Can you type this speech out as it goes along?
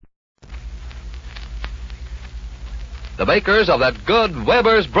the makers of that good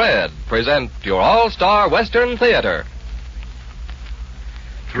Weber's bread, present your all-star Western Theater.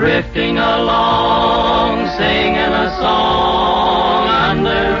 Drifting along, singing a song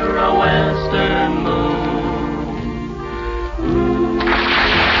under a western moon.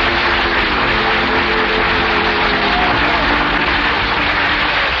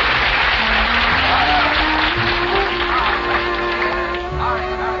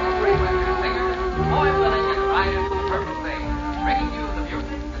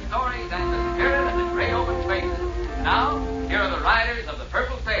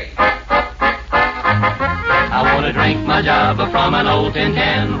 I want to drink my java from an old tin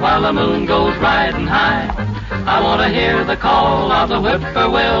can while the moon goes riding high. I want to hear the call of the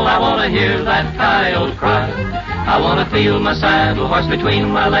whippoorwill. I want to hear that coyote cry. I want to feel my saddle horse between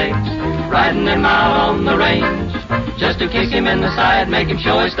my legs, riding him out on the range, just to kick him in the side, make him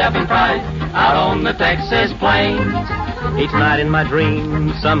show his stepping pride out on the Texas plains. Each night in my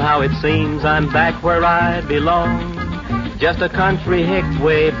dreams, somehow it seems I'm back where I belong. Just a country hick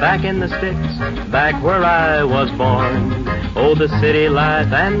way back in the sticks, back where I was born. Oh, the city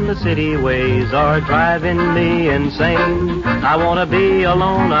life and the city ways are driving me insane. I want to be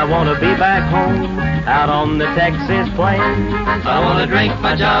alone, I want to be back home, out on the Texas plains. I want to drink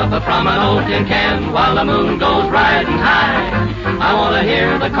my java from an old tin can while the moon goes riding high. I want to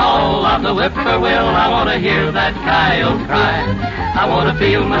hear the call of the whippoorwill. I want to hear that coyote cry. I want to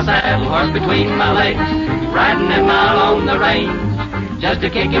feel my saddle horse between my legs, riding him out on the range, just to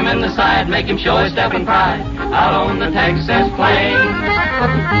kick him in the side, make him show his stepping pride out on the Texas plains.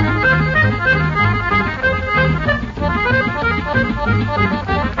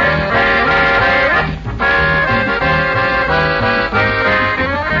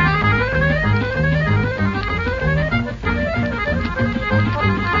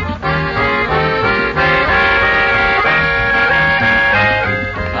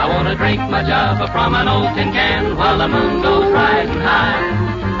 Drink my java from an old tin can while the moon goes riding high.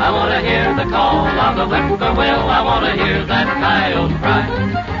 I want to hear the call of the whippoorwill. I want to hear that coyote cry.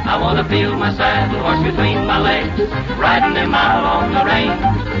 I want to feel my saddle horse between my legs, riding him out on the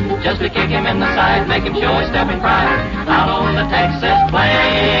range, just to kick him in the side, make him show his stepping pride out on the Texas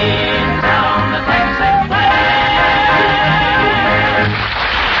plains, out on the Texas plains.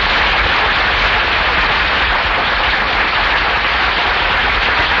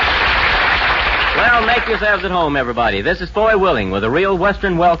 Well, make yourselves at home, everybody. This is Foy Willing with a real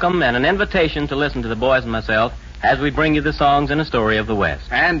Western welcome and an invitation to listen to the boys and myself as we bring you the songs and a story of the West.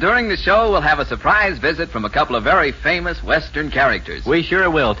 And during the show, we'll have a surprise visit from a couple of very famous Western characters. We sure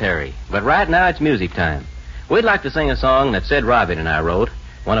will, Terry. But right now, it's music time. We'd like to sing a song that Sid Robert and I wrote,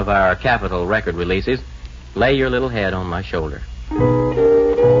 one of our Capitol record releases, Lay Your Little Head on My Shoulder.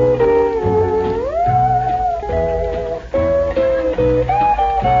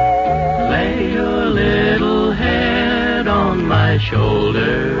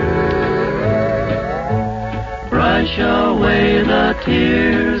 Shoulder, brush away the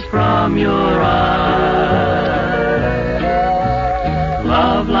tears from your eyes.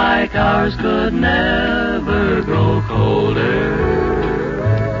 Love like ours could never grow colder.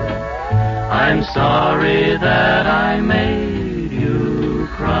 I'm sorry that I made you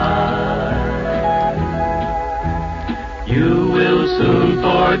cry. You will soon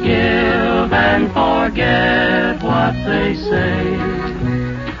forgive and forget what they say.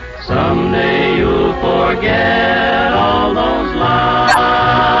 Someday you'll forget all those lies.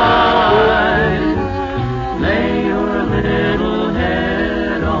 Lay your little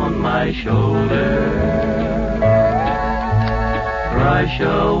head on my shoulder. Brush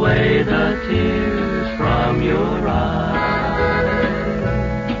away the tears from your eyes.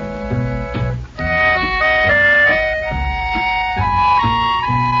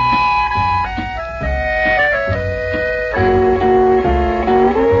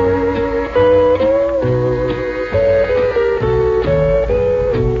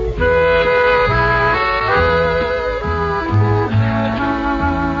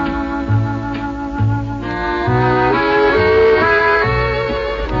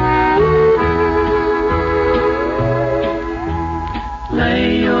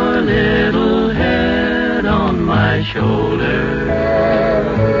 Shoulder,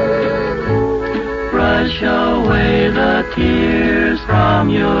 brush away the tears from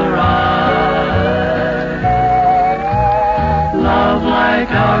your eyes. Love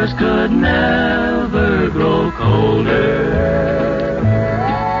like ours could never grow colder.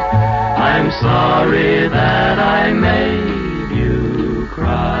 I'm sorry that I made you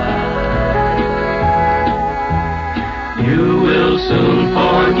cry. You will soon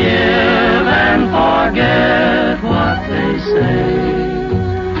forgive and forget what they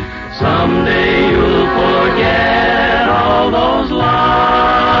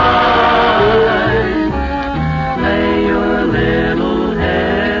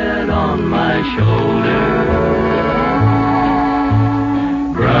shoulder.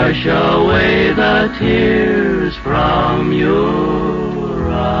 Brush away the tears from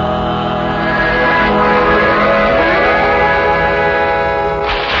your eyes.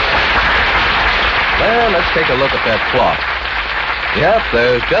 Well, let's take a look at that clock. Yep,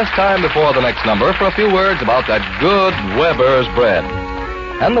 there's just time before the next number for a few words about that good Weber's bread.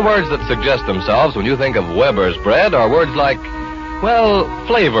 And the words that suggest themselves when you think of Weber's bread are words like, well,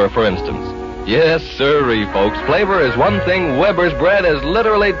 flavor, for instance. Yes, sirree, folks. Flavor is one thing Weber's bread is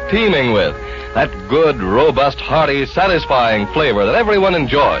literally teeming with. That good, robust, hearty, satisfying flavor that everyone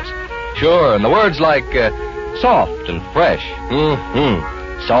enjoys. Sure, and the words like soft and fresh.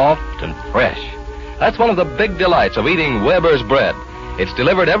 Soft and fresh. That's one of the big delights of eating Weber's bread. It's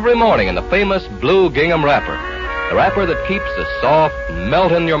delivered every morning in the famous blue gingham wrapper. The wrapper that keeps the soft,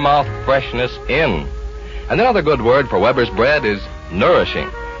 melt-in-your-mouth freshness in. And another good word for Weber's bread is nourishing.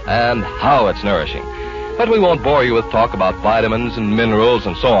 And how it's nourishing. But we won't bore you with talk about vitamins and minerals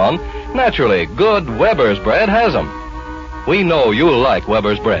and so on. Naturally, good Weber's bread has them. We know you'll like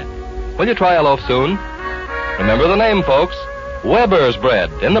Weber's bread. Will you try a loaf soon? Remember the name, folks. Weber's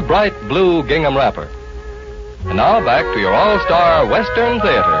bread in the bright blue gingham wrapper. And now back to your all-star Western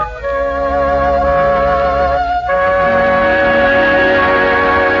Theater.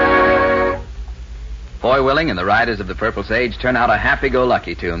 Foy Willing and the Riders of the Purple Sage turn out a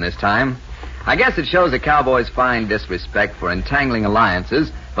happy-go-lucky tune this time. I guess it shows a cowboy's fine disrespect for entangling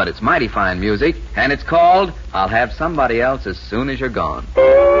alliances, but it's mighty fine music, and it's called I'll Have Somebody Else As Soon As You're Gone.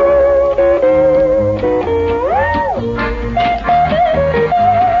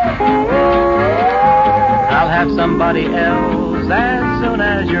 I'll have somebody else as soon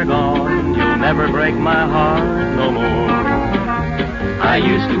as you're gone. You'll never break my heart no more. I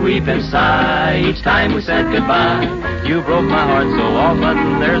used to weep and sigh each time we said goodbye. You broke my heart so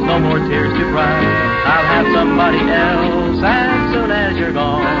often, there's no more tears to cry. I'll have somebody else as soon as you're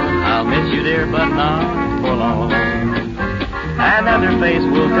gone. I'll miss you, dear, but not for long. Another face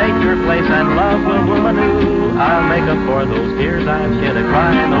will take your place and love will bloom anew. I'll make up for those tears I've shed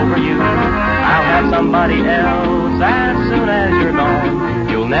a-crying over you. I'll have somebody else as soon as you're gone.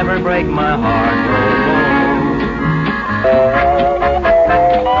 You'll never break my heart no more.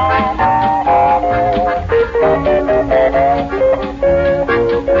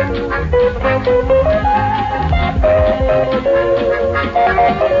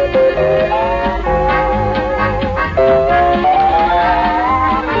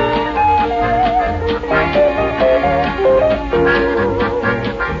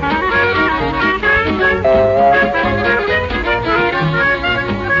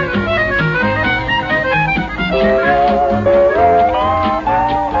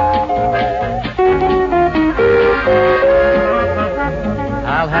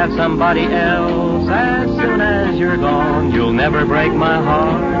 Somebody else as soon as you're gone. You'll never break my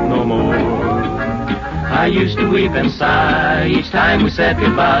heart no more. I used to weep and sigh each time we said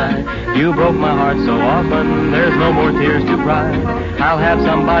goodbye. You broke my heart so often, there's no more tears to cry. I'll have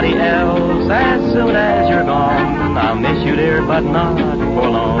somebody else as soon as you're gone. I'll miss you, dear, but not for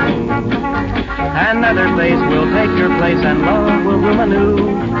long. Another face will take your place and love will bloom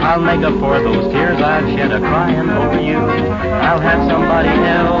anew. I'll make up for those tears I've shed a-crying over you. I'll have somebody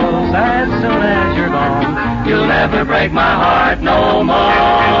else as soon as you're gone. You'll never break my heart no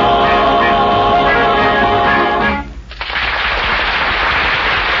more.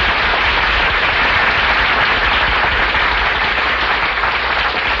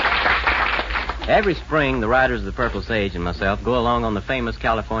 Every spring, the Riders of the Purple Sage and myself go along on the famous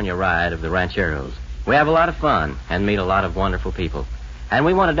California ride of the Rancheros. We have a lot of fun and meet a lot of wonderful people. And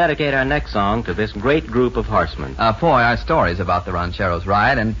we want to dedicate our next song to this great group of horsemen. Foy, our story's about the Rancheros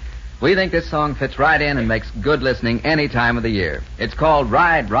ride, and we think this song fits right in and makes good listening any time of the year. It's called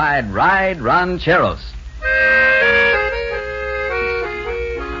Ride, Ride, Ride, Rancheros.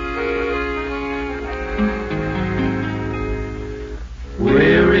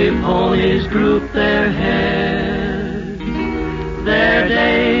 Weary ponies droop their heads, their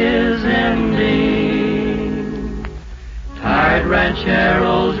day is ending. Tired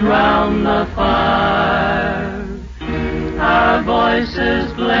rancheros round the fire, our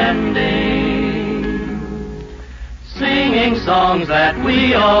voices blending, singing songs that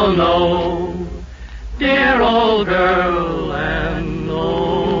we all know. Dear old girl and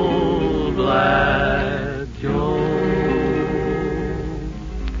old black Joe.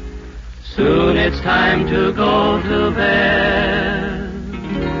 Soon it's time to go to bed.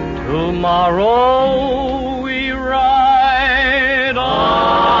 Tomorrow we ride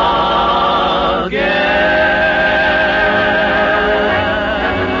again.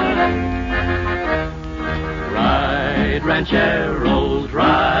 rancheros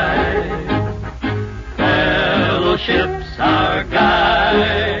ride. Fellowship's our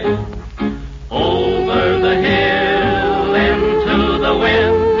guide. Over the hill into the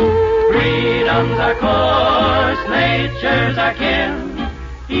wind. Freedom's our course, nature's our kin.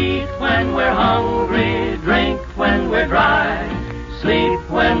 Eat when we're hungry, drink when we're dry. Sleep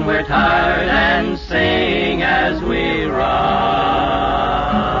when we're tired and sing as we ride.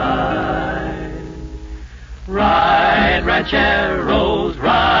 Ride, rancheros,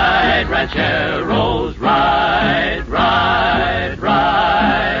 ride, rancheros, ride, ride,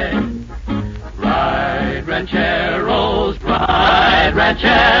 ride. Ride, rancheros, ride,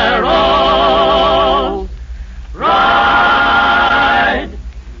 rancheros, ride,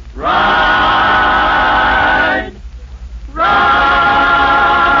 ride, ride.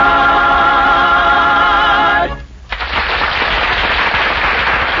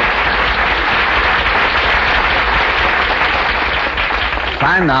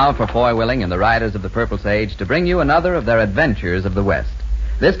 Time now for Foy Willing and the Riders of the Purple Sage to bring you another of their adventures of the West.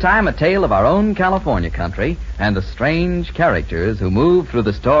 This time a tale of our own California country and the strange characters who move through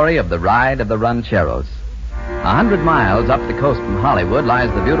the story of the Ride of the Rancheros. 100 miles up the coast from Hollywood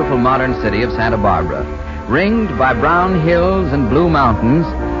lies the beautiful modern city of Santa Barbara. Ringed by brown hills and blue mountains,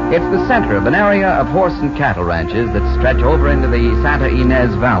 it's the center of an area of horse and cattle ranches that stretch over into the Santa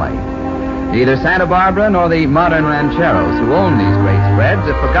Ynez Valley. Neither Santa Barbara nor the modern rancheros who own these great spreads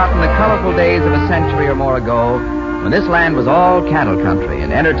have forgotten the colorful days of a century or more ago when this land was all cattle country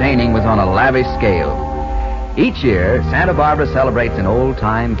and entertaining was on a lavish scale. Each year, Santa Barbara celebrates an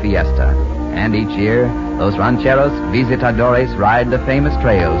old-time fiesta. And each year, those rancheros visitadores ride the famous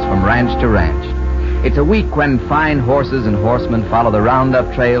trails from ranch to ranch. It's a week when fine horses and horsemen follow the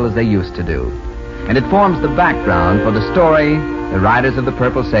roundup trail as they used to do. And it forms the background for the story the Riders of the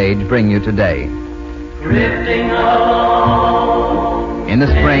Purple Sage bring you today. Drifting along. In the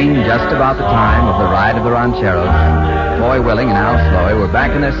spring, just about the time of the Ride of the Rancheros, Foy Willing and Al Sloy were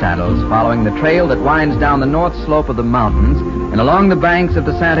back in their saddles following the trail that winds down the north slope of the mountains and along the banks of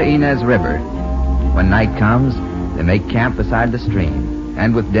the Santa Ynez River. When night comes, they make camp beside the stream,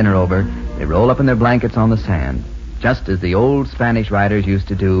 and with dinner over, they roll up in their blankets on the sand, just as the old Spanish riders used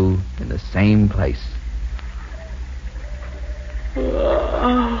to do in the same place.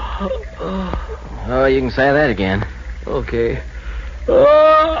 Oh, you can say that again. Okay.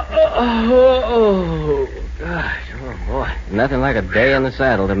 Oh, gosh. Oh, boy. Nothing like a day in the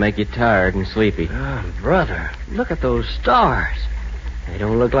saddle to make you tired and sleepy. Oh, brother, look at those stars. They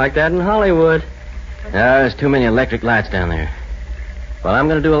don't look like that in Hollywood. No, there's too many electric lights down there. Well, I'm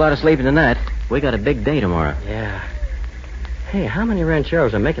going to do a lot of sleeping tonight. We got a big day tomorrow. Yeah. Hey, how many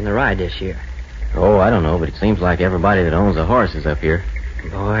rancheros are making the ride this year? Oh, I don't know, but it seems like everybody that owns a horse is up here.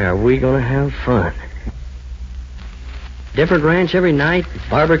 Boy, are we going to have fun. Different ranch every night,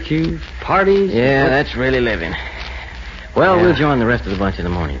 barbecues, parties. Yeah, that's really living. Well, Yeah. we'll join the rest of the bunch in the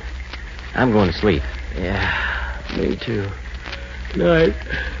morning. I'm going to sleep. Yeah, me too. Night.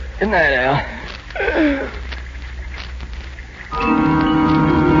 Good night, Al.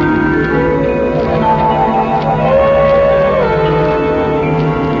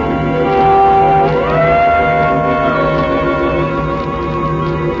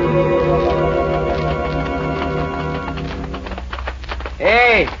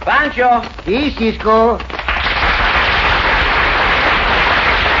 Hey, Pancho. Sí, Cisco.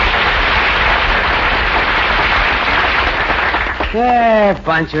 Yeah,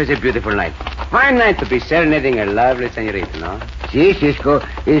 Pancho, it's a beautiful night. Fine night to be serenading a lovely senorita, no? Sí, Cisco.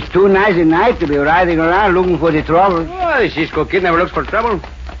 It's too nice a night to be riding around looking for the trouble. Oh, the Cisco kid never looks for trouble.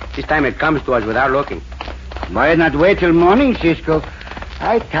 This time it comes to us without looking. Why not wait till morning, Cisco?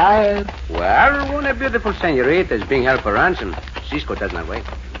 I'm tired. Well, when a beautiful senorita is being held for ransom, Cisco does not wait.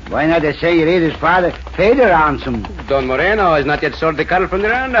 Why not the senorita's father pay the ransom? Don Moreno has not yet sold the cattle from the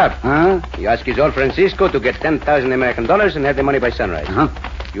roundup. Huh? He asked his old friend Cisco to get 10,000 American dollars and have the money by sunrise. Huh?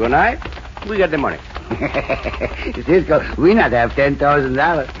 You and I, we get the money. Cisco, we not have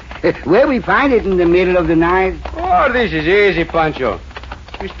 $10,000. Where we find it in the middle of the night? Oh, this is easy, Pancho.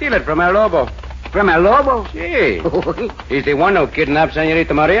 We steal it from El Lobo. From El Lobo? See, he's the one who kidnapped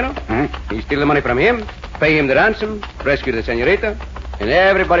Senorita Moreno. Huh? He steal the money from him, pay him the ransom, rescue the senorita, and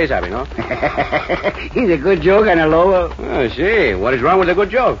everybody's happy, no? He's a good joke on El Lobo. Oh, see, what is wrong with a good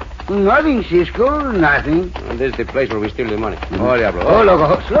joke? Nothing, Cisco, nothing. Well, this is the place where we steal the money. Oh, Diablo. Oh,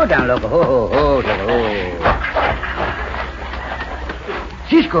 Loco, slow down, Loco. Oh, Loco.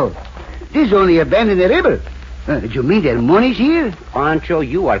 Cisco, this is only a bend in the river. Do you mean their money's here? Pancho,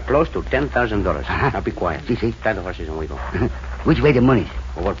 you are close to $10,000. Now be quiet. See. Tie the horses and we go. Which way the money's?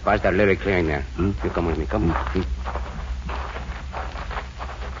 Over past that little clearing there. You come with me, come.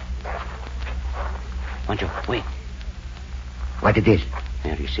 Pancho, wait. What it is?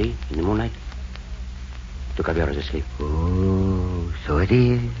 There, you see? In the moonlight. Two caballeros asleep. Oh, so it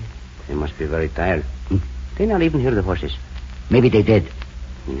is. They must be very tired. They not even hear the horses. Maybe they dead.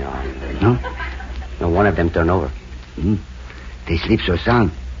 No, one of them turn over. They sleep so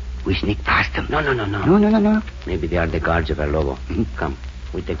sound. We sneak past them. No. No. Maybe they are the guards of El Lobo. Come,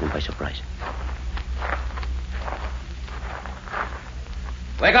 we take them by surprise.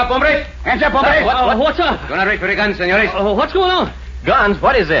 Wake up, hombres! Hands up, hombre! What's up? Do not reach for the guns, senores. What's going on? Guns?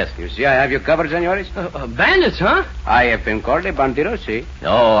 What is this? You see, I have you covered, senores. Bandits, huh? I have been called a bandito, see?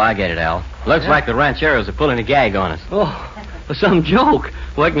 Oh, I get it, Al. Looks like the rancheros are pulling a gag on us. Oh, some joke.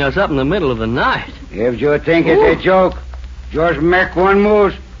 Waking us up in the middle of the night. If you think it's a joke, just make one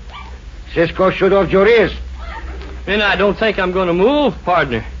move. Cisco shoot off your ears. And I don't think I'm going to move,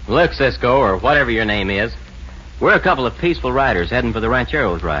 partner. Look, Cisco, or whatever your name is. We're a couple of peaceful riders heading for the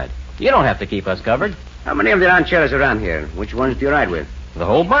rancheros' ride. You don't have to keep us covered. How many of the rancheros around here? Which ones do you ride with? The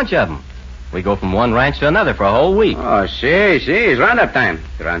whole bunch of them. We go from one ranch to another for a whole week. Oh, see, it's roundup time.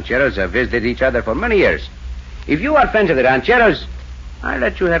 The rancheros have visited each other for many years. If you are friends of the rancheros, I'll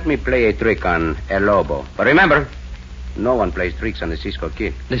let you help me play a trick on El Lobo. But remember, no one plays tricks on the Cisco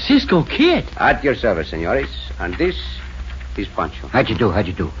Kid. The Cisco Kid? At your service, senores. And this is Pancho. How'd you do? How do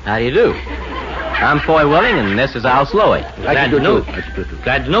you do? I'm Foy Willing, and this is Al Sloey. How'd you do?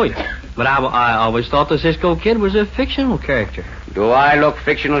 Glad to know you. But I always thought the Cisco Kid was a fictional character. Do I look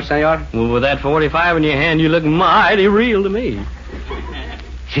fictional, senor? Well, with that 45 in your hand, you look mighty real to me.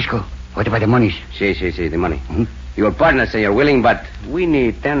 Cisco, what about the monies? See, the money. Your partner, senor Willing, but we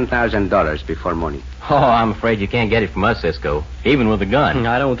need $10,000 before morning. Oh, I'm afraid you can't get it from us, Cisco, even with a gun.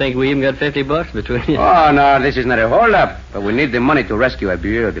 I don't think we even got $50 between you. Oh, no, this is not a holdup. But we need the money to rescue a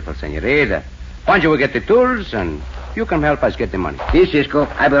beautiful senorita. Pancho will get the tools, and you can help us get the money. Here, Cisco.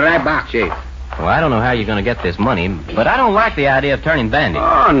 I'll be right back. See. Well, I don't know how you're going to get this money, but I don't like the idea of turning bandit.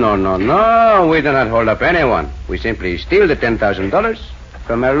 Oh, no. We do not hold up anyone. We simply steal the $10,000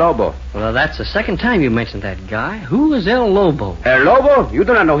 from El Lobo. Well, that's the second time you mentioned that guy. Who is El Lobo? El Lobo? You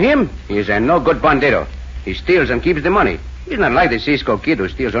do not know him? He is a no-good bandito. He steals and keeps the money. He's not like the Cisco Kid who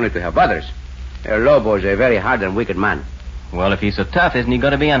steals only to help others. El Lobo is a very hard and wicked man. Well, if he's so tough, isn't he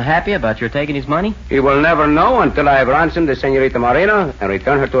going to be unhappy about your taking his money? He will never know until I have ransomed the Senorita Moreno and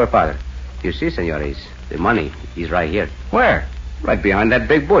returned her to her father. You see, senores, the money is right here. Where? Right behind that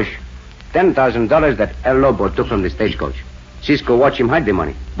big bush. $10,000 that El Lobo took from the stagecoach. Cisco watched him hide the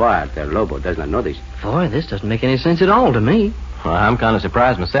money. But El Lobo does not know this. Boy, this doesn't make any sense at all to me. Well, I'm kind of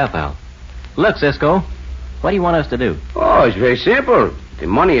surprised myself, Al. Look, Cisco, what do you want us to do? Oh, it's very simple. The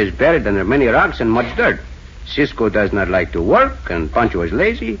money is buried under many rocks and much dirt. Cisco does not like to work, and Pancho is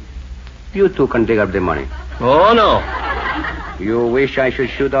lazy. You two can dig up the money. Oh, no. You wish I should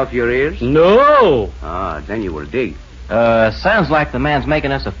shoot off your ears? No. Ah, then you will dig. Sounds like the man's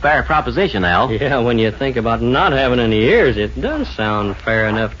making us a fair proposition, Al. Yeah, when you think about not having any ears, it does sound fair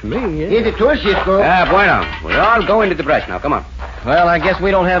enough to me. Yeah. Here's the tool, Cisco. Bueno. We'll all go into the brush now. Come on. Well, I guess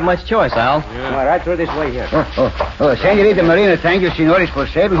we don't have much choice, Al. Come on, right through this way here. Oh, Senorita Marina, thank you, senores, for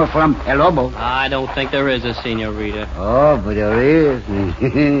saving her from El Lobo. I don't think there is a senorita. Oh, but there is.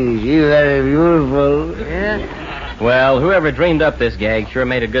 She's very beautiful. Yeah. Well, whoever dreamed up this gag sure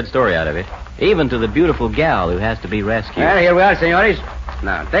made a good story out of it. Even to the beautiful gal who has to be rescued. Well, here we are, senores.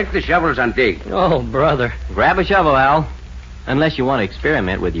 Now, take the shovels and dig. Oh, brother. Grab a shovel, Al. Unless you want to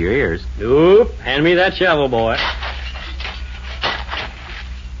experiment with your ears. Nope. Hand me that shovel, boy.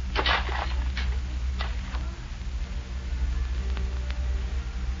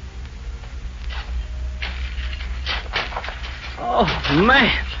 Oh,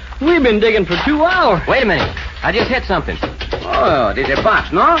 man. We've been digging for 2 hours. Wait a minute. I just hit something. Oh, there's a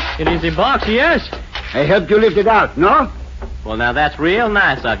box, no? It is a box, yes. I helped you lift it out, no? Well, now that's real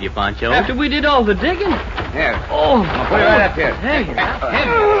nice of you, Pancho. After we did all the digging. Here. Oh. I'll put it right up here. Hey. All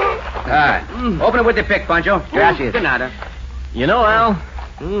right. Open it with the pick, Pancho. Gracias. De nada. You know, Al,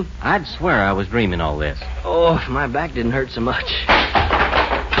 I'd swear I was dreaming all this. Oh, if my back didn't hurt so much.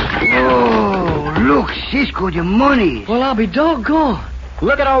 Oh, look, Cisco, the money. Well, I'll be doggone.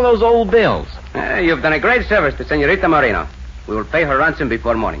 Look at all those old bills. You've done a great service to Senorita Moreno. We will pay her ransom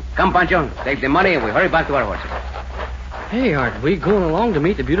before morning. Come, Pancho, take the money and we hurry back to our horses. Hey, aren't we going along to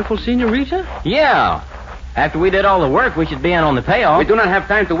meet the beautiful senorita? Yeah. After we did all the work, we should be in on the payoff. We do not have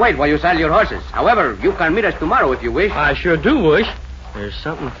time to wait while you saddle your horses. However, you can meet us tomorrow if you wish. I sure do wish. There's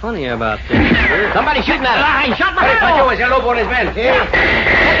something funny about this. Somebody shooting at us. I shot my Pancho, is El Lobo and his men. Here.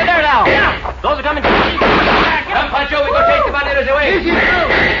 Get the dirt out. Yeah. Those are coming. Come, Pancho, we go chase the banditos away.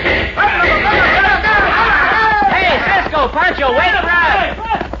 Hey, Cisco, Pancho, wait a minute.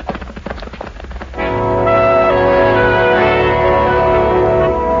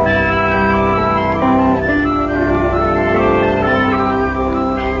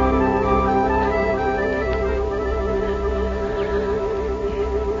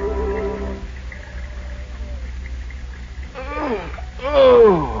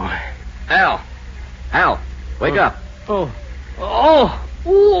 Wake up.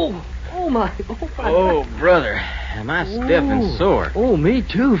 My. Oh, brother. Am I stiff and sore? Oh, me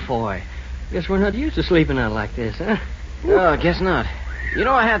too, Foy. Guess we're not used to sleeping out like this, huh? Oh, I guess not. You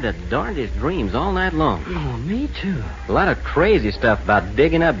know, I had the darndest dreams all night long. Oh, me too. A lot of crazy stuff about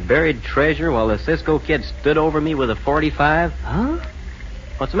digging up buried treasure while the Cisco kid stood over me with a .45. Huh?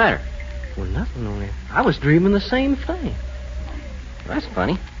 What's the matter? Well, nothing only. I was dreaming the same thing. That's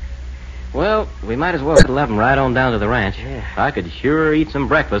funny. Well, we might as well let them right on down to the ranch. Yeah. I could sure eat some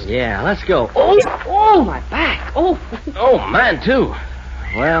breakfast. Yeah, let's go. Oh, my back. Oh, mine, too.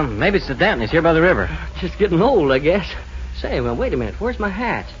 Well, maybe it's the dampness here by the river. just getting old, I guess. Say, well, wait a minute. Where's my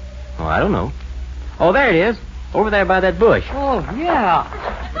hat? Oh, I don't know. Oh, there it is. Over there by that bush. Oh, yeah.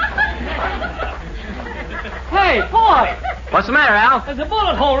 Hey, Foy! What's the matter, Al? There's a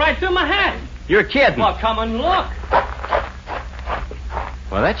bullet hole right through my hat. You're kidding. Well, come and look.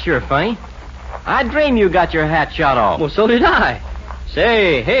 Well, that's sure funny. I dreamed you got your hat shot off. Well, so did I.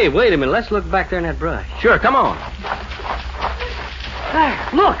 Say, hey, wait a minute. Let's look back there in that brush. Sure, come on. There,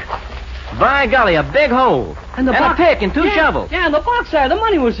 look. By golly, a big hole. And the a pick and two shovels. Yeah, and the box there the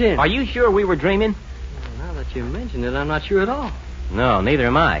money was in. Are you sure we were dreaming? Well, now that you mention it, I'm not sure at all. No, neither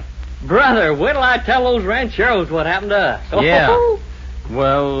am I. Brother, wait till I tell those rancheros what happened to us. Yeah.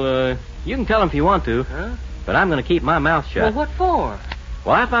 Well, you can tell them if you want to. Huh? But I'm going to keep my mouth shut. Well, what for?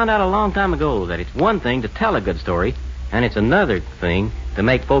 Well, I found out a long time ago that it's one thing to tell a good story, and it's another thing to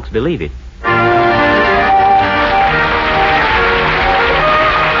make folks believe it.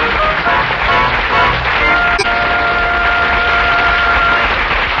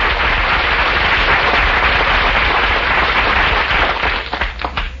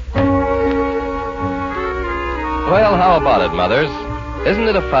 Well, how about it, mothers? Isn't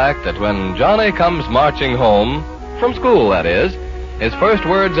it a fact that when Johnny comes marching home, from school, that is, his first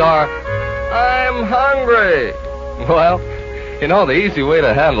words are, "I'm hungry"? Well, you know, the easy way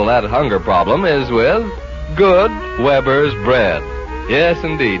to handle that hunger problem is with good Weber's bread. Yes,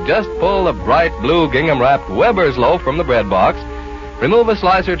 indeed. Just pull the bright blue gingham-wrapped Weber's loaf from the bread box, remove a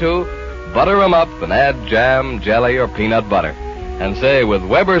slice or two, butter 'em up, and add jam, jelly, or peanut butter. And say, with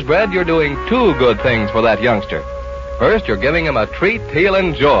Weber's bread, you're doing two good things for that youngster. First, you're giving him a treat he'll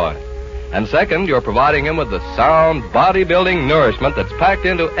enjoy. And second, you're providing him with the sound, body-building nourishment that's packed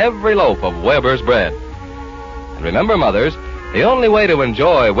into every loaf of Weber's bread. And remember, mothers, the only way to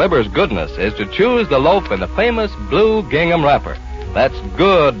enjoy Weber's goodness is to choose the loaf in the famous blue gingham wrapper. That's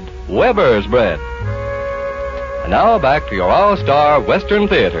good Weber's bread. And now back to your all-star Western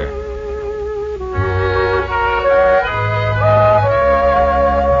Theater.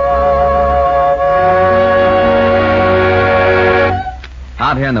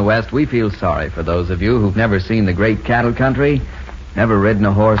 Out here in the West, we feel sorry for those of you who've never seen the great cattle country, never ridden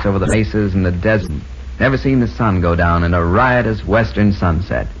a horse over the mesas and the desert, never seen the sun go down in a riotous western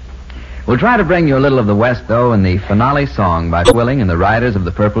sunset. We'll try to bring you a little of the West, though, in the finale song by Willing and the Riders of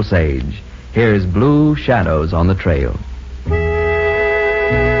the Purple Sage. Here's Blue Shadows on the Trail.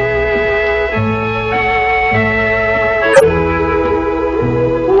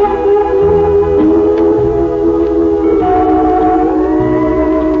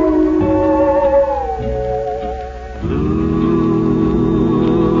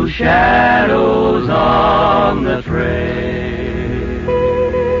 Shadows on the trail,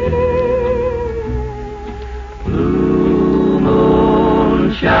 blue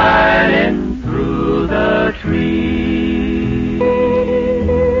moon shining through the trees,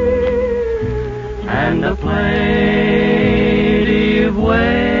 and a plaintive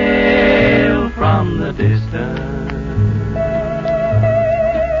wail from the distance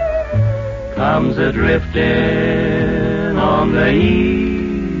comes a-drifting on the evening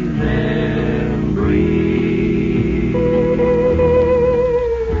breeze.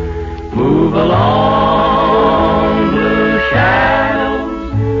 Move along, blue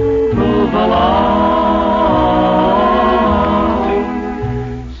shadows, move along.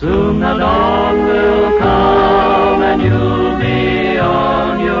 Soon the dawn will come and you'll be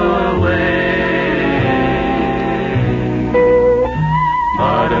on your way.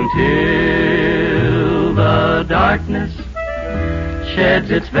 But until the darkness sheds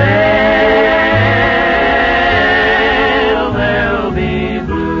its veil, there'll be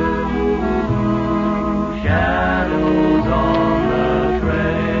blue shadows on the trail.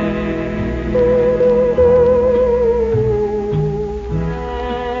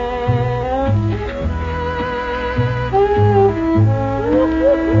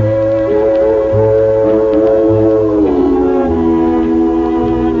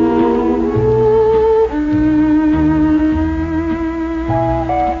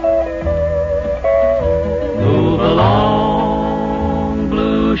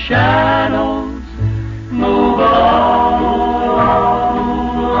 shadows move along.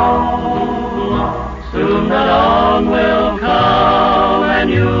 Soon the dawn will come and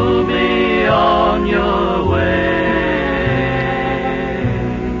you'll be on your way.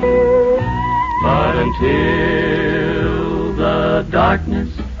 But until the darkness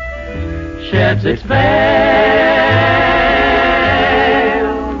sheds its veil,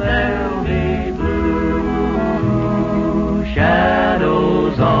 there'll be blue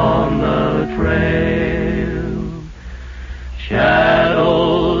shadows on the trail.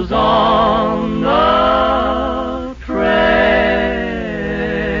 Shadows on the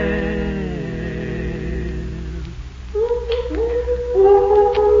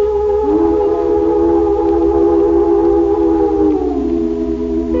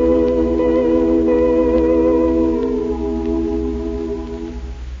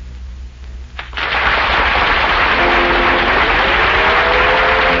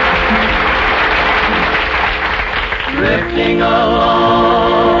drifting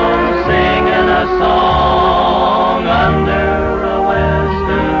along, singing a song under a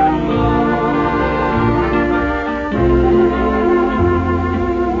western moon.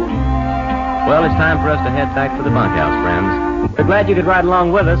 Well, it's time for us to head back to the bunkhouse, friends. We're glad you could ride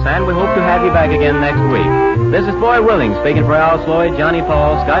along with us, and we hope to have you back again next week. This is Boy Willing speaking for Al Sloyd, Johnny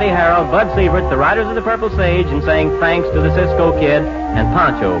Paul, Scotty Harrell, Bud Sievert, the Riders of the Purple Sage, and saying thanks to the Cisco Kid and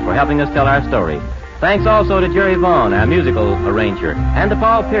Pancho for helping us tell our story. Thanks also to Jerry Vaughn, our musical arranger, and to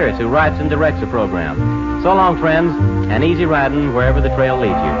Paul Pierce, who writes and directs the program. So long, friends, and easy riding wherever the trail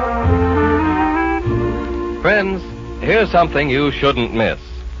leads you. Friends, here's something you shouldn't miss.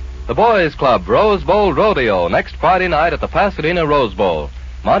 The Boys Club Rose Bowl Rodeo next Friday night at the Pasadena Rose Bowl.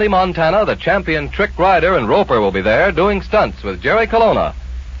 Monty Montana, the champion trick rider and roper, will be there doing stunts with Jerry Colonna.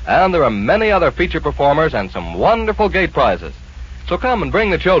 And there are many other feature performers and some wonderful gate prizes. So come and bring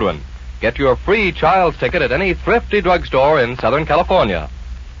the children. Get your free child's ticket at any thrifty drugstore in Southern California.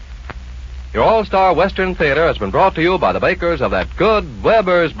 Your all-star Western Theater has been brought to you by the bakers of that good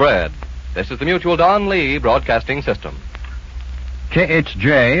Weber's bread. This is the Mutual Don Lee Broadcasting System.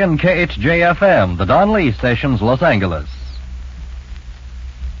 KHJ and KHJFM, the Don Lee stations, Los Angeles.